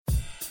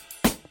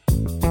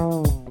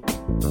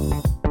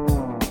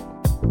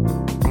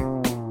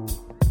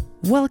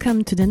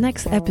Welcome to the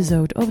next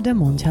episode of the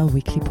Montel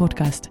Weekly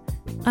Podcast.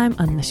 I'm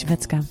Anna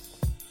Świecka.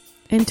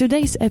 In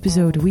today's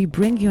episode, we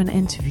bring you an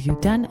interview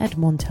done at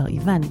Montel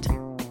event,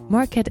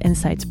 Market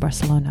Insights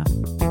Barcelona.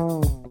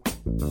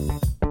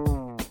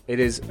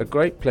 It is a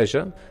great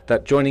pleasure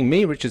that joining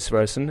me, Richard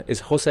Sverrisson, is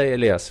Jose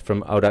Elias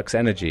from Audax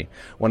Energy,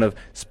 one of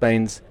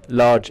Spain's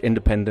large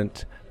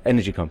independent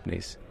energy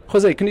companies.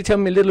 Jose, can you tell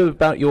me a little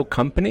about your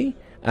company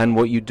and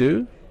what you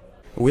do?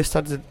 We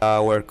started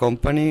our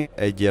company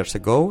 8 years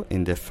ago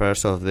in the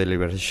first of the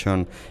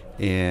liberation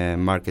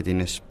market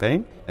in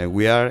Spain.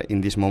 We are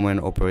in this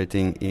moment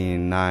operating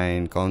in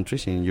 9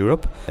 countries in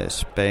Europe: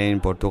 Spain,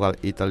 Portugal,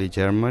 Italy,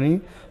 Germany,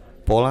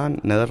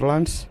 Poland,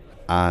 Netherlands,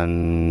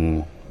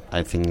 and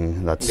I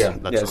think that's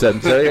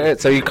all.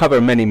 So you cover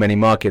many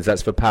markets.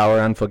 That's for power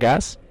and for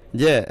gas?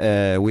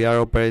 Yeah, we are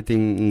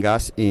operating in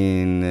gas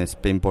in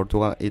Spain,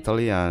 Portugal,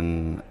 Italy,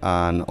 and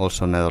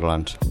also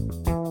Netherlands.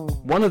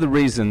 One of the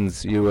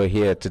reasons you were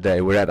here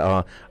today, we're at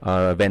our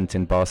event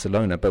in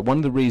Barcelona, but one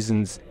of the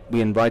reasons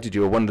we invited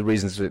you, or one of the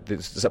reasons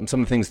that some of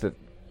the things that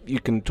you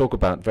can talk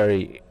about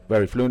very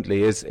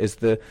fluently is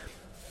the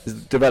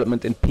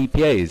development in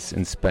PPAs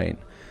in Spain.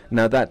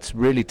 Now that's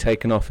really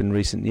taken off in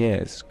recent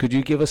years. Could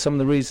you give us some of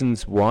the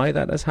reasons why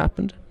that has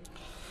happened?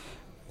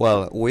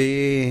 Well,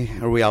 we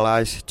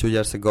realized 2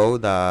 years ago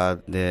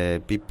that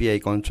the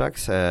PPA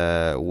contracts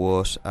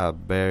was a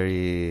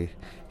very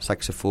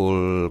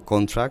successful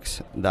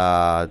contracts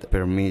that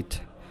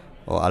permit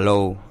or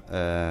allow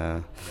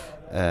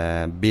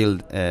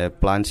build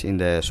plants in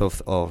the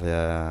south of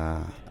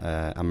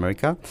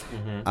America,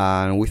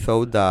 and we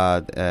thought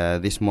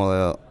that this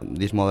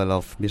model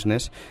of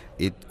business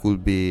it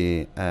could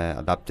be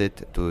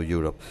adapted to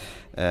Europe.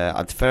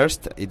 At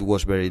first, it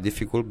was very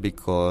difficult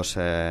because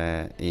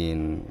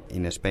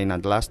in Spain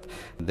at last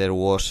there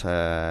was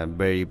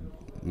very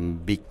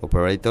big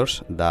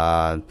operators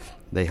that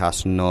they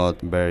has not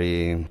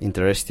very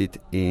interested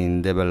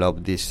in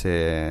develop this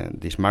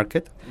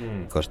market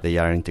because they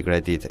are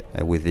integrated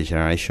with the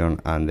generation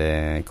and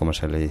the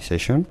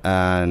commercialization.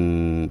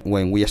 And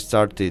when we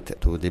started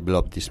to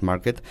develop this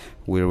market,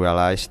 we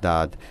realized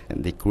that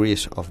the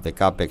decrease of the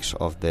capex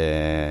of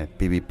the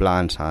PV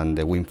plants and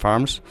the wind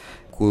farms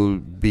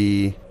could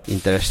be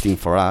interesting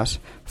for us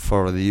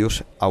for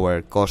reduce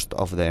our cost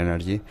of the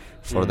energy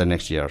for the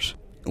next years.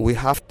 We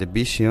have the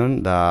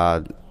vision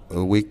that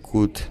we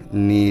could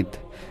need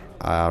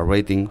a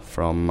rating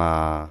from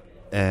a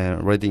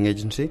rating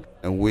agency,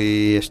 and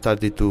we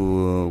started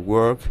to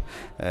work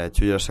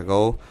 2 years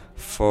ago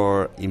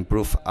for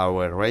improve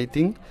our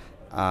rating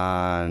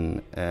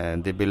and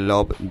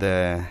develop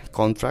the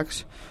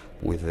contracts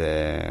with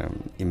the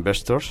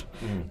investors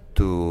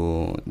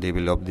to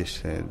develop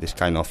this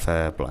kind of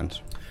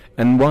plans.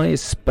 And why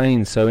is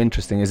Spain so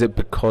interesting? Is it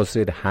because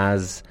it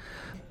has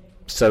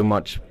so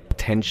much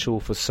potential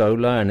for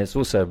solar, and it's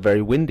also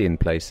very windy in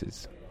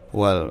places?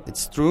 Well,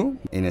 it's true.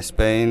 In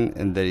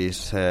Spain, there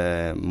is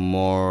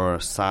more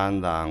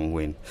sun than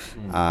wind,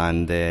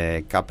 and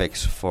the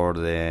capex for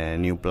the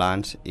new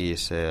plants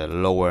is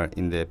lower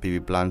in the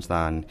PV plants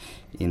than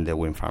in the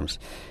wind farms.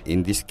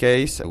 In this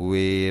case,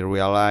 we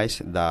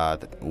realize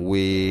that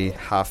we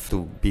have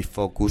to be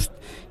focused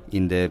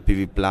in the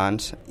PV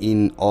plants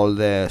in all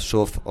the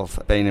south of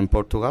Spain and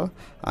Portugal,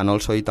 and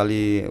also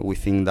Italy. We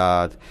think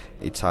that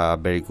it's a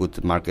very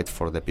good market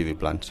for the PV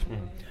plants.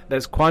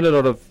 There's quite a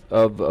lot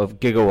of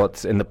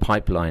gigawatts in the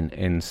pipeline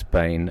in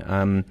Spain.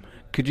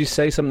 Could you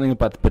say something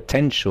about the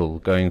potential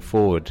going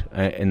forward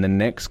in the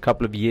next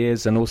couple of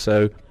years and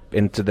also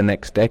into the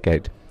next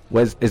decade?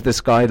 Is the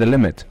sky the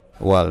limit?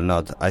 Well,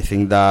 not. I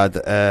think that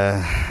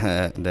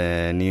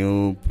the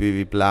new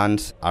PV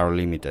plants are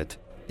limited.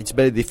 It's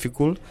very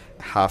difficult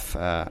to have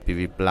a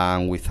PV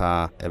plant with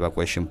a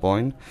evacuation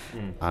point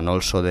and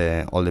also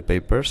all the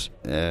papers.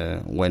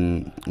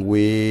 When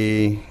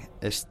we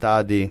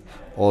study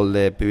all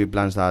the PV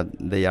plants that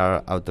they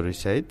are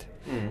authorized,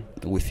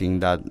 we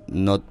think that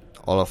not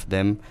all of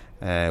them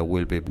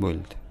will be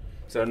built.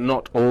 So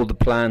not all the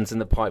plans in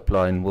the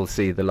pipeline will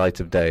see the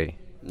light of day?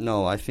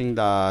 No, I think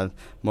that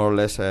more or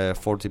less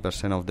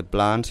 40% of the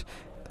plants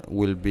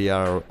will be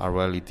a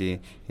reality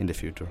in the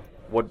future.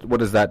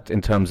 What is that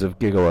in terms of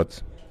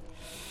gigawatts?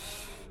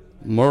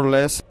 More or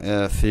less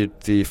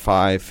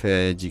 35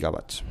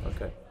 gigawatts.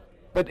 Okay.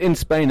 But in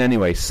Spain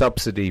anyway,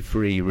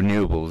 subsidy-free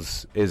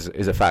renewables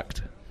is a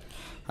fact.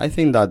 I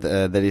think that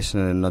there is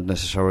not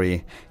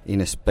necessary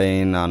in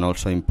Spain and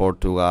also in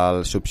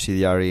Portugal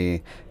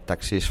subsidiary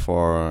taxes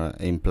for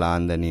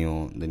implant the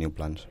new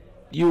plants.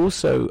 You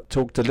also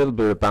talked a little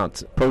bit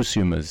about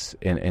prosumers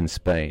in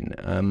Spain.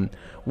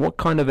 What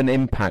kind of an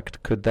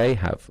impact could they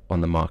have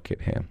on the market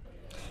here?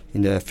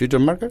 In the future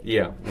market?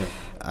 Yeah.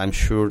 I'm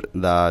sure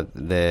that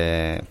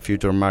the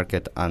future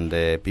market and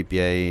the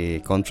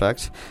PPA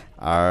contracts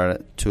are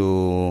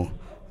two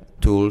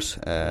tools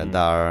that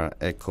are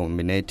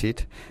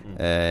combined,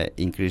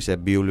 increase the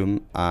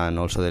volume and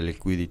also the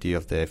liquidity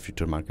of the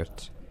future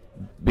markets.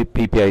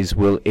 PPAs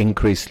will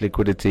increase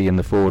liquidity in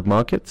the forward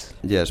markets?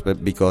 Yes,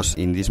 but because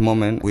in this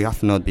moment we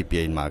have not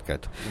PPA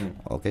market,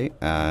 okay,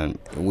 and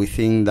we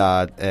think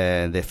that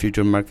the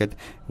future market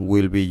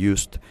will be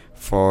used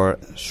for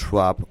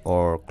swap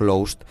or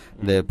close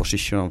the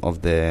position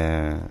of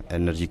the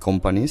energy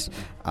companies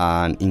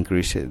and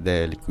increase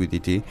the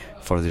liquidity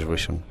for this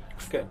reason.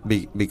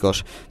 Okay.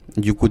 Because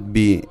you could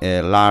be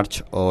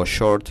large or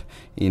short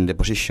in the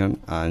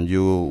position, and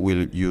you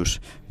will use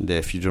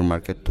the future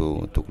market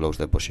to close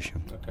the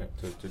position. Okay,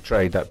 to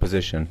trade that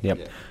position. Yep.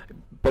 Yeah.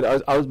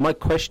 But my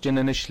question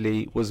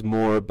initially was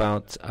more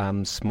about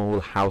small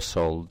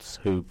households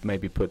who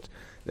maybe put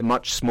a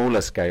much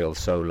smaller scale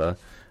solar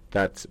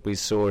that we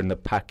saw in the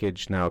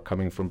package now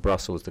coming from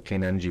Brussels, the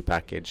clean energy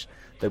package,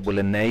 that will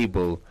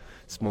enable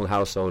small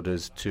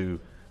householders to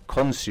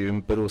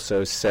consume but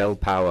also sell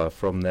power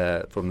from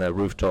their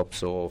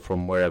rooftops or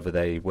from wherever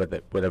they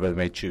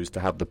may choose to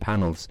have the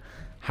panels.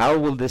 How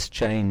will this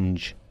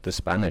change the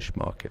Spanish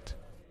market?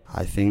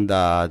 I think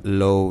that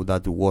law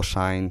that was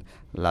signed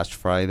last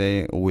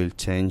Friday will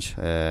change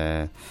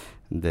the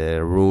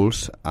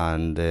rules,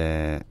 and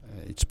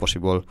it's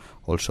possible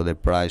also the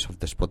price of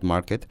the spot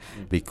market,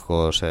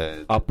 because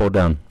up or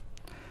down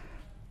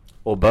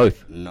or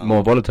both? No.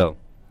 More volatile?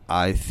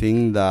 I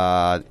think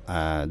that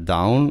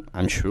down,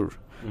 I'm sure.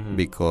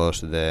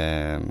 Because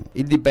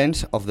it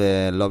depends of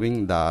the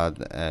lobbying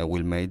that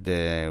will make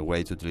the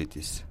great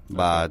utilities. Okay.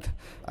 But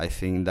I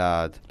think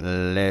that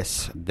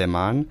less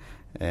demand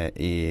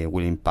it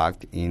will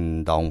impact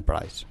in down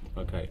price.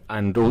 Okay.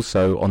 And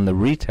also on the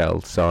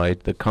retail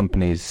side, the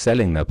companies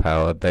selling their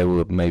power, they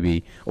will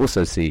maybe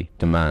also see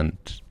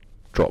demand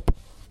drop.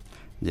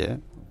 Yeah.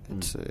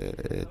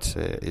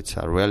 It's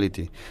a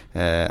reality.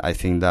 I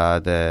think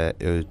that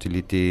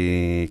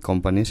utility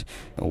companies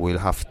will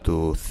have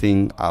to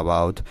think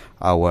about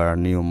our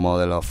new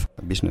model of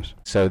business.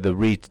 So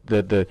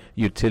the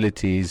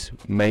utilities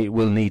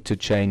will need to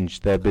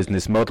change their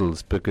business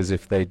models, because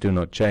if they do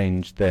not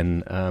change,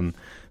 then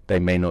they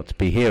may not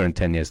be here in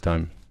 10 years'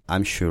 time.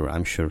 I'm sure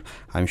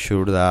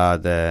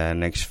that the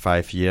next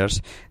 5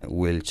 years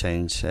will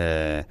change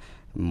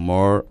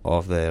more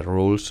of the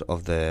rules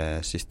of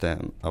the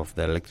system, of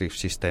the electric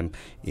system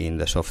in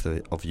the south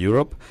of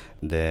Europe.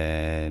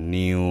 The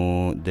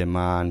new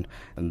demand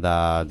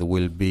that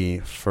will be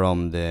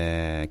from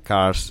the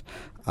cars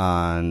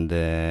and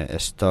the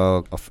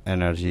stock of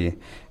energy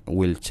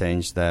will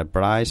change the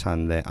price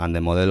and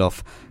the model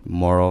of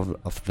more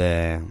of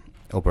the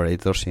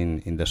operators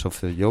in the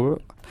south of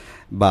Europe.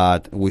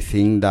 But we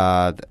think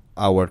that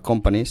our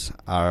companies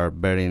are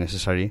very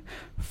necessary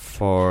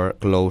for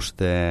close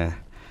the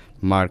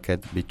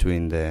market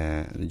between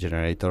the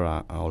generator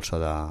and also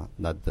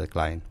the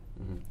client.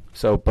 Mm-hmm.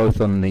 So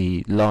both on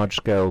the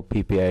large-scale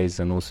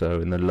PPAs and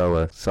also in the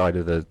lower side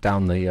of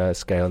down the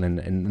scale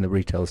in the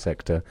retail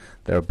sector,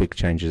 there are big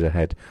changes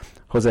ahead.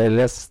 Jose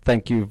Elias,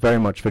 thank you very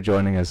much for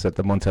joining us at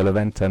the Montel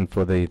event and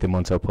for the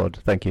Montel Pod.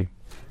 Thank you.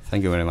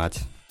 Thank you very much.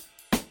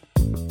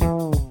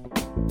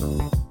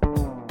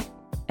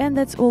 And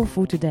that's all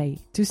for today.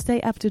 To stay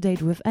up to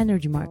date with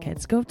energy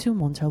markets, go to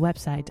Montel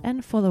website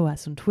and follow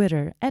us on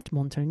Twitter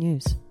 @Montel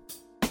News.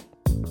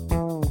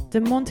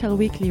 The Montel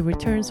Weekly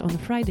returns on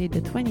Friday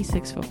the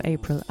 26th of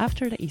April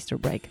after the Easter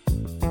break.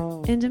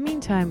 In the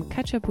meantime,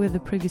 catch up with the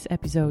previous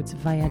episodes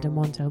via the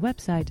Montel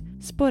website,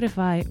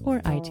 Spotify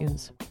or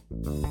iTunes.